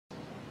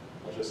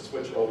I'll just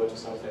switch over to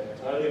something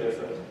entirely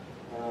different,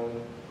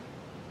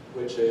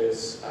 which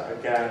is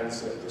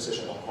GANs and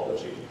precision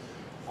oncology.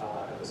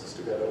 And this is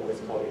together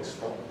with colleagues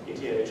from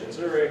ETH in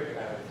Zurich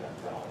and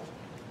Brown.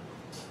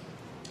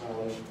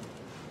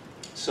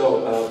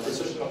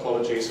 Precision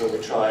oncology, so we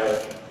try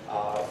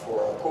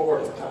for a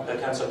cohort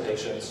of cancer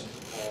patients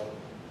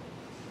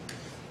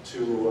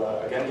to,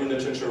 again, do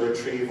literature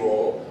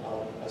retrieval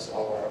as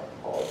our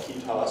key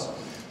task.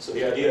 So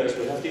the idea is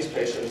we have these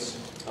patients,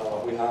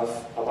 we have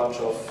a bunch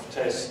of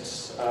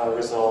tests,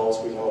 results,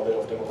 we know a bit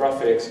of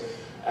demographics,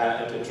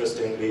 and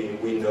interestingly,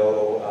 we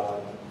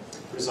know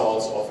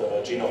results of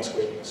a genome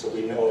screening. So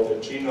we know the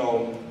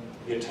genome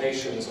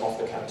mutations of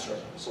the cancer.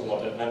 So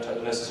not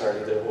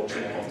necessarily the whole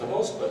genome of the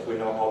host, but we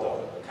know how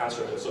the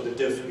cancer is, so the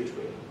diff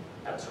between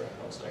cancer and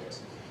host, I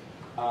guess.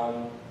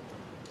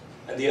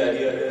 And the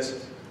idea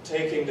is,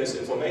 taking this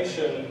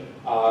information,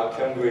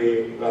 can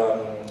we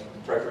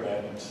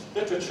recommend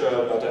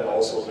literature, but then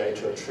also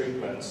later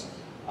treatments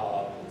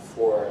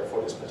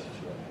for this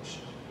particular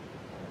patient.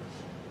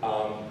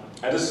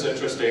 And this is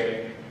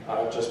interesting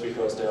just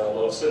because there are a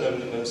lot of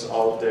synonyms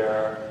out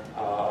there.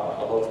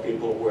 A lot of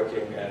people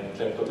working in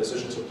clinical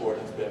decision support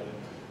have been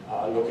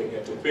looking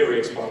into query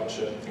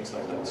expansion, things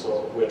like that.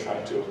 So we're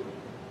trying to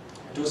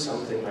do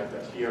something like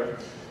that here.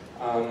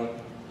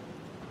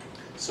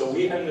 So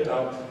we ended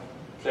up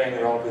playing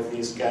around with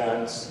these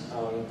GANs.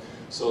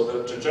 So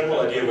the general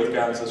idea with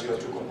GANs is you have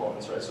two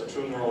components, right? So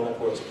two neural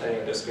networks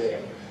playing this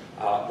game.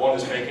 One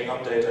is making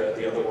up data,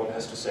 the other one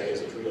has to say,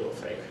 is it real or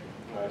fake?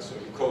 Right? So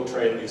you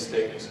co-train these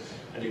things,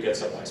 and you get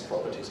some nice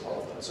properties out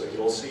of that. So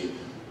you'll see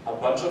a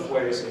bunch of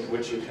ways in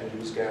which you can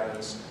use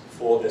GANs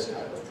for this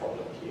kind of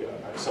problem here.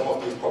 And some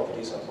of these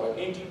properties are quite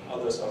neat,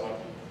 others are not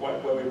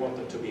quite where we want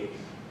them to be,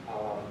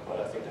 but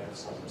I think they have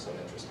some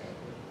interesting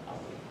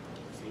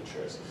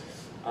features.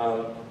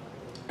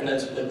 And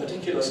then in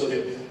particular, so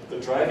the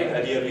driving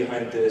idea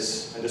behind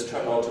this, and this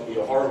turned out to be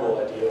a horrible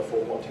idea for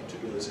wanting to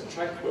do this in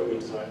TRACK, where we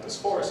designed this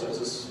for, so this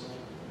is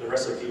the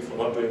recipe for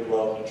not doing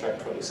well in TRACK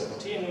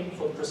 2017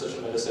 for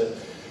precision medicine,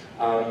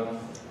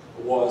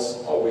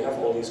 was, oh, we have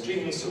all these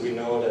genes, so we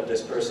know that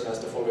this person has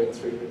the following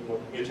 3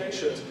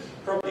 mutations.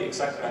 Probably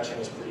exact matching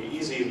is pretty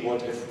easy.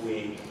 What if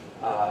we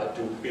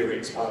do query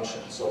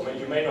expansion? So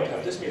you may not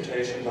have this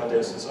mutation, but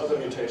there's this other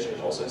mutation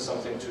that also has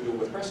something to do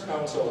with breast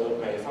cancer, or that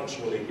may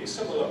functionally be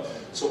similar.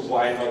 So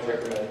why not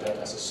recommend that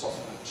as a soft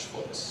match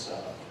for this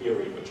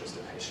query, which is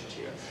the patient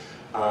here?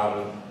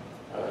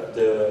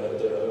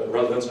 The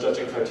relevance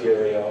judging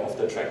criteria of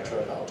the TRACK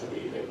turned out to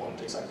be they want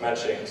exact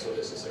matching, so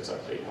this is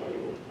exactly how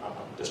you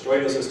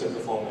destroy the system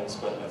performance,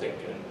 but I think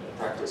in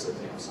practice it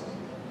may have some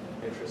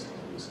interesting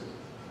uses.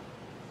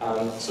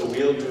 So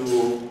we'll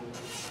do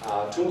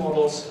 2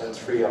 models and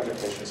 3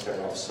 applications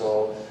thereof.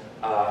 So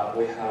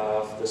we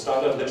have the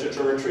standard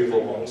literature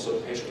retrieval one, so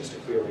the patient is to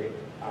query,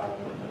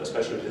 and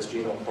especially this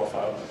genome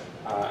profile,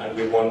 and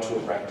we want to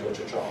rank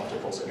literature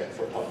articles again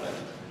for PubMed.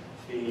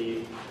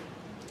 The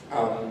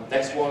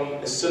next one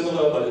is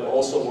similar, but it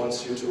also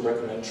wants you to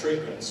recommend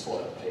treatments for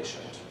that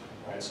patient.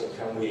 Right? So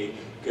can we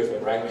give a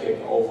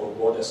ranking over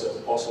what is a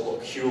possible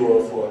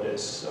cure for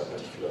this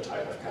particular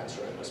type of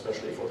cancer, and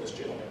especially for this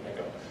genomic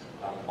makeup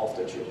of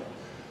the tumor.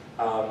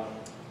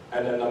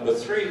 And then number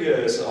 3 here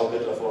is a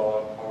bit of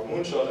our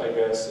moonshot, I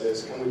guess,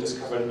 is can we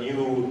discover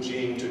new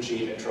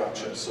gene-to-gene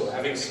interactions? So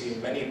having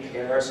seen many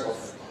pairs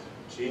of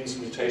genes,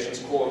 mutations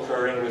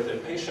co-occurring within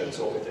patients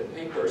or within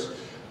papers,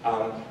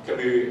 can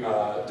we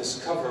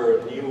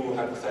discover new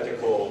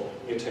hypothetical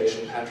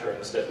mutation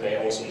patterns that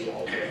may also be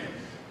out there?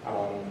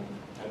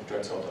 And it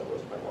turns out that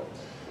works quite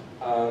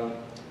well.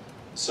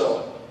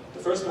 So the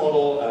first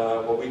model,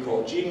 what we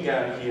call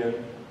GeneGAN here,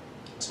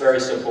 it's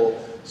very simple.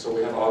 So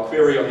we have our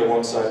query on the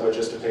one side, which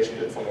is the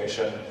patient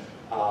information,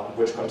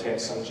 which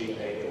contains some gene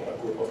A, or a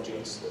group of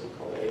genes that we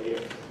call A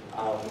here.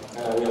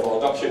 And we have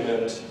our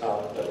document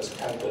that is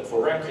candidate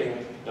for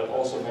ranking, that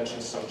also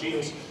mentions some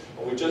genes.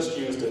 And we just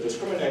use the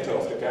discriminator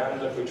of the GAN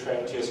that we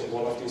trained here, so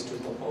one of these 2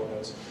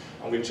 components,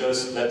 and we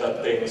just let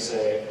that thing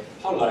say,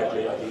 how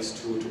likely are these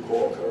 2 to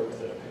co-occur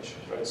within a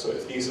patient, right? So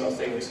if these are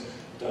things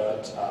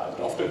that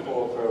often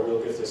co-occur, we'll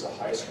give this a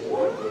high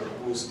score, and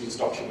we'll use these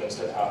documents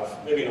that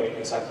have, maybe not an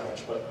exact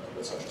match, but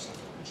such a soft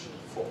match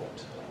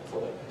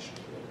for that patient.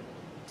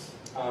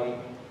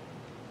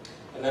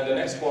 And then the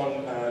next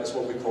one is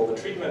what we call the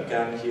treatment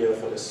GAN here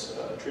for this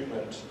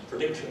treatment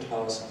prediction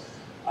task.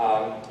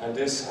 And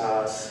this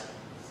has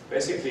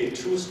basically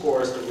 2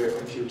 scores that we're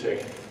computing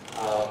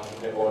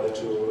in order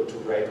to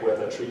rate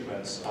whether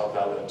treatments are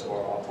valid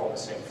or are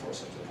promising for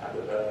certain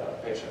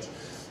patients.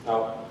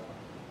 Now,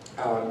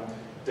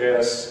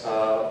 there's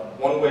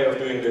one way of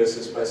doing this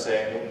is by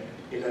saying,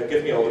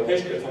 give me all the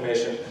patient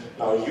information,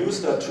 now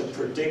use that to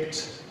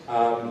predict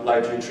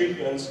likely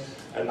treatments,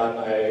 and then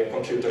I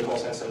compute the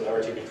cause and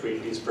similarity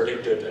between these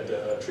predicted and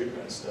the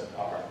treatments that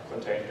are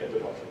contained in the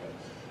document.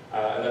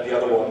 And then the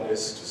other one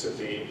is to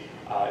simply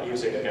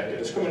using, again, the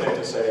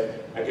discriminator, say,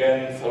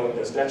 again, following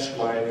this dashed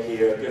line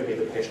here, give me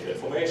the patient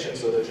information,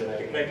 so the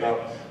genetic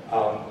makeup,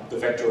 the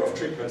vector of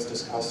treatments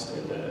discussed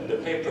in the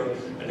paper,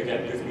 and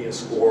again, give me a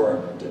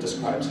score that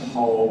describes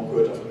how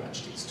good of a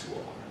match these two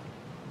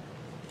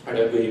are. And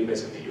then we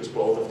basically use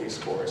both of these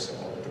scores in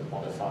order to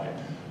quantify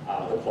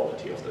the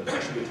quality of the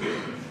match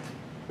between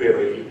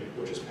query,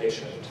 which is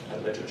patient,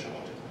 and literature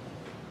article.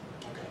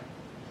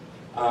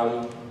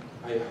 Okay.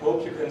 I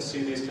hope you can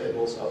see these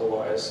tables,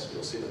 otherwise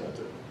you'll see them at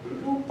the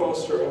blue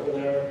poster over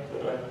there,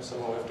 that I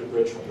somehow have to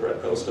bridge from the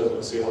red poster.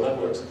 We'll see how that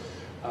works.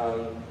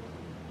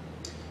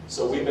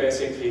 So we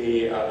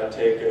basically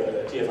take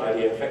a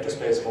TF-IDF vector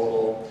space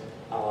model,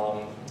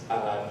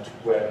 and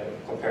when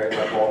comparing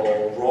that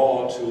model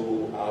raw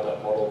to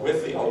that model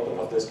with the output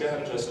of this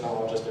GAN just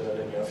now, just in a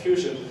linear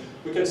fusion,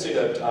 we can see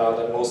that,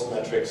 that most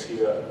metrics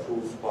here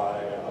improve by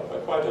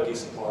quite a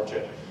decent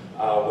margin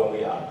when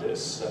we add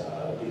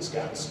these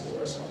GAN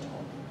scores on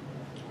top.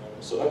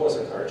 So that was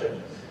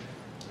encouraging.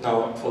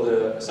 Now, for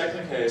the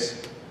second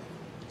case,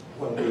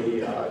 when we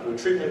do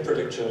treatment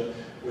prediction,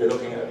 we're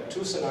looking at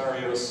two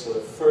scenarios. So the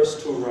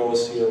first two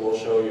rows here will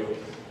show you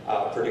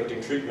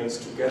predicting treatments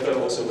together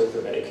also with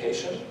the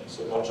medication.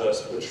 So not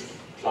just which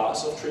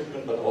class of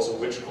treatment, but also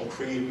which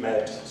concrete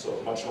med, so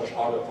a much, much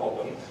harder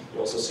problem. You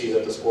also see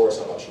that the scores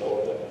are much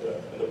lower than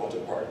in the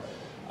bottom part.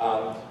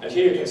 And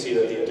here you can see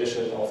that the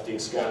addition of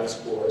these GAN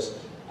scores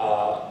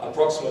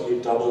approximately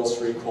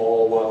doubles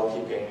recall while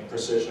keeping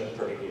precision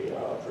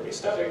pretty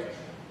static.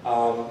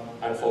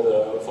 And for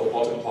the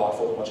bottom part,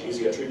 for the much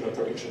easier treatment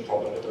prediction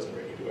problem, it doesn't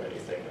really do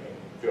anything. I mean,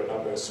 your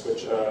numbers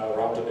switch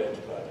around a bit,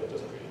 but it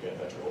doesn't really get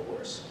better or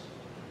worse.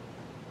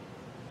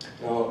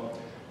 Now,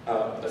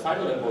 the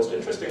final and most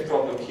interesting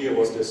problem here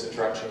was this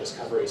interaction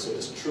discovery, so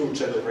this true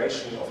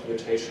generation of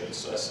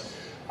mutations. As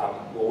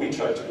what we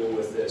tried to do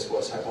with this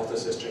was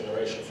hypothesis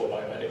generation for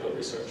biomedical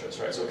researchers,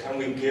 right? So can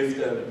we give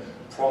them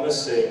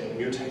promising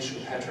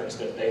mutation patterns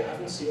that they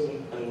haven't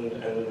seen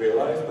in real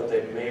life, but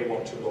they may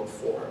want to look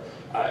for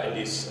in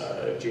these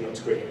genome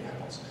screening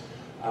panels.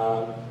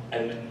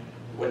 And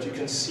what you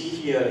can see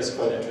here is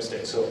quite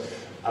interesting. So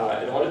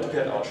in order to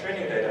get our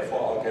training data for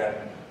our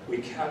GAN, we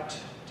kept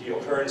the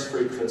occurrence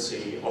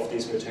frequency of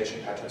these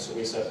mutation patterns. So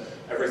we said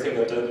everything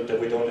that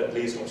we don't at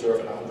least observe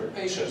in 100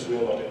 patients, we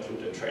will not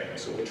include in training.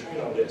 So we train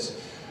on this.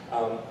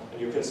 And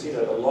you can see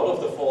that a lot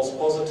of the false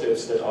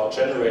positives that our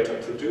generator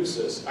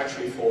produces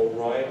actually fall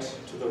right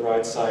to the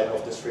right side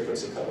of this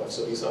frequency cutoff.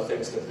 So these are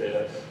things that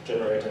the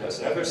generator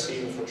has never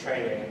seen for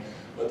training,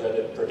 but that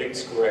it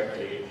predicts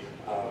correctly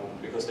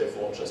because they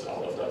fall just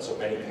out of that. So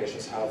many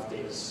patients have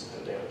these,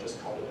 and they are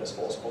just counted as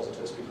false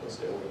positives because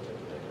they weren't in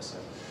the data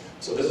set.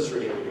 So this is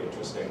really, really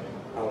interesting.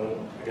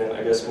 Again,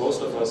 I guess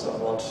most of us are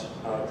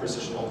not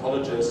precision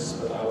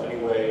oncologists, but I'll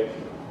anyway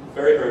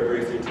very, very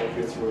briefly talk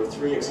you through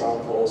three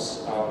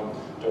examples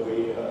that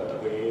we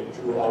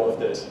drew out of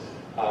this.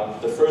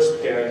 The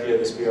first pair here,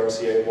 this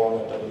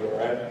BRCA1 and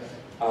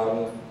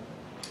WRN,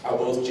 are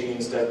both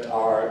genes that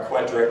are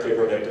quite directly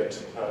related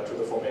to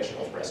the formation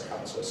of breast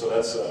cancer. So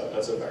that's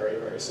a very,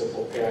 very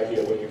simple pair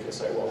here where you can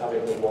say, well,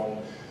 having the one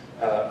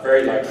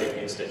very likely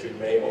means that you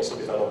may also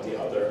develop the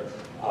other,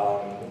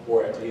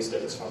 or at least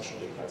that it's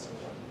functionally quite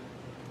similar.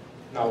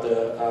 Now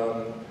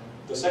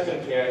the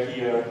second pair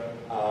here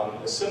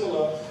is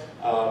similar.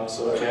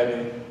 So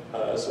again,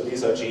 so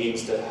these are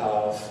genes that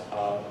have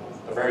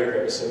a very,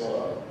 very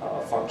similar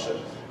function.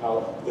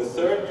 Now the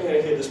third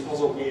pair here, this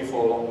puzzled me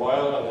for a long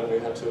while, and then we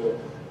had to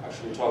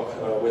actually talk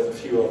with a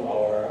few of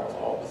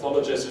our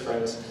pathologist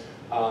friends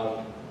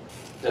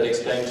that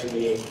explained to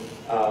me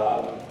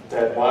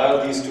that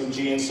while these two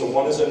genes, so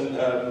one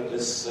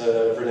is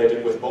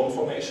related with bone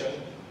formation,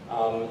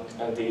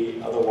 and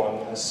the other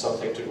one has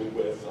something to do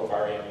with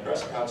ovarian and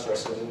breast cancer,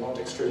 so not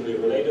extremely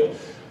related.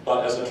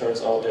 But as it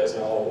turns out, there's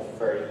now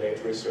very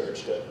late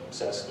research that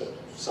says that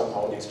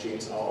somehow these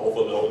genes are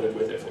overloaded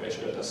with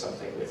information that does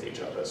something with each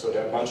other. So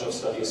there are a bunch of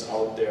studies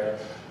out there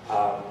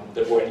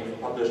that weren't even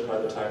published by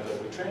the time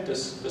that we trained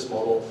this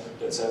model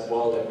that said,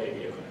 well, there may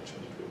be a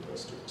connection between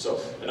those two. So,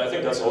 and I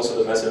think that's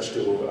also the message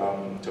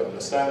to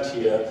understand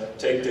here.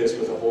 Take this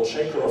with a whole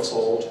shaker of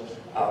salt.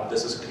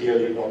 This is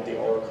clearly not the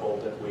oracle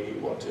that we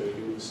want to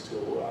use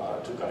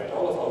to guide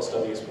all of our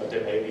studies, but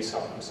there may be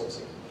something.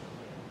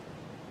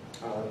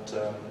 And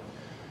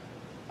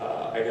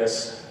I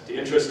guess the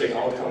interesting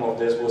outcome of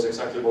this was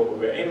exactly what we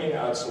were aiming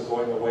at, so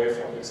going away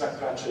from exact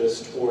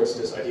matches towards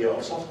this idea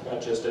of soft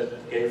matches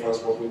that gave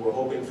us what we were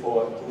hoping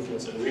for,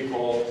 improvements in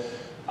recall.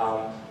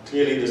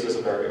 Clearly this is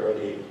a very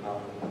early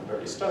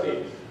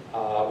study.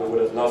 We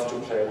would have loved to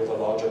play with a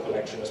larger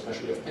collection,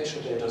 especially of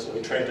patient data, so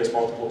we trained this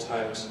multiple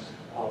times.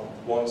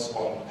 Once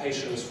on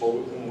patients for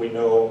whom we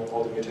know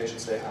all the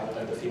mutations they had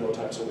and the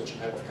phenotypes of which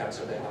type of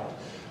cancer they had.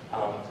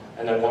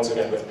 And then once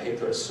again with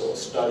papers, so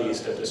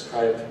studies that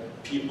describe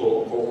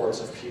people, cohorts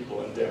of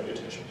people and their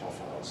mutation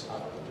profiles.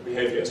 The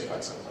behavior is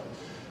quite similar.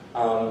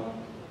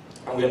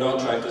 And we're now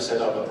trying to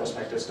set up a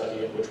prospective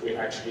study in which we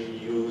actually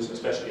use,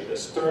 especially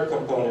this third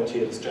component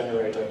here, this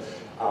generator,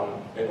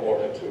 in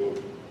order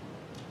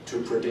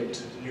to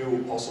predict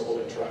new possible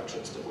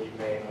interactions that we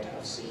may not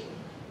have seen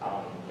in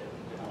our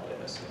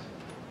data set.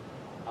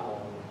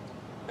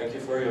 thank you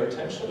for your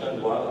attention,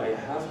 and while I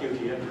have you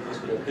here,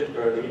 because we are a bit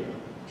early,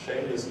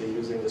 shamelessly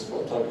using this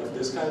for a plug, if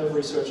this kind of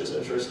research is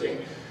interesting,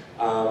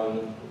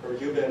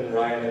 Ruben,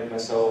 Ryan, and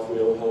myself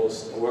will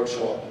host a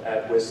workshop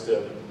at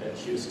Wisdom in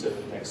Houston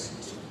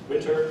next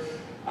winter,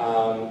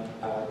 and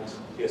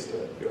here's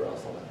the URL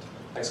for that.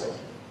 Thanks a lot.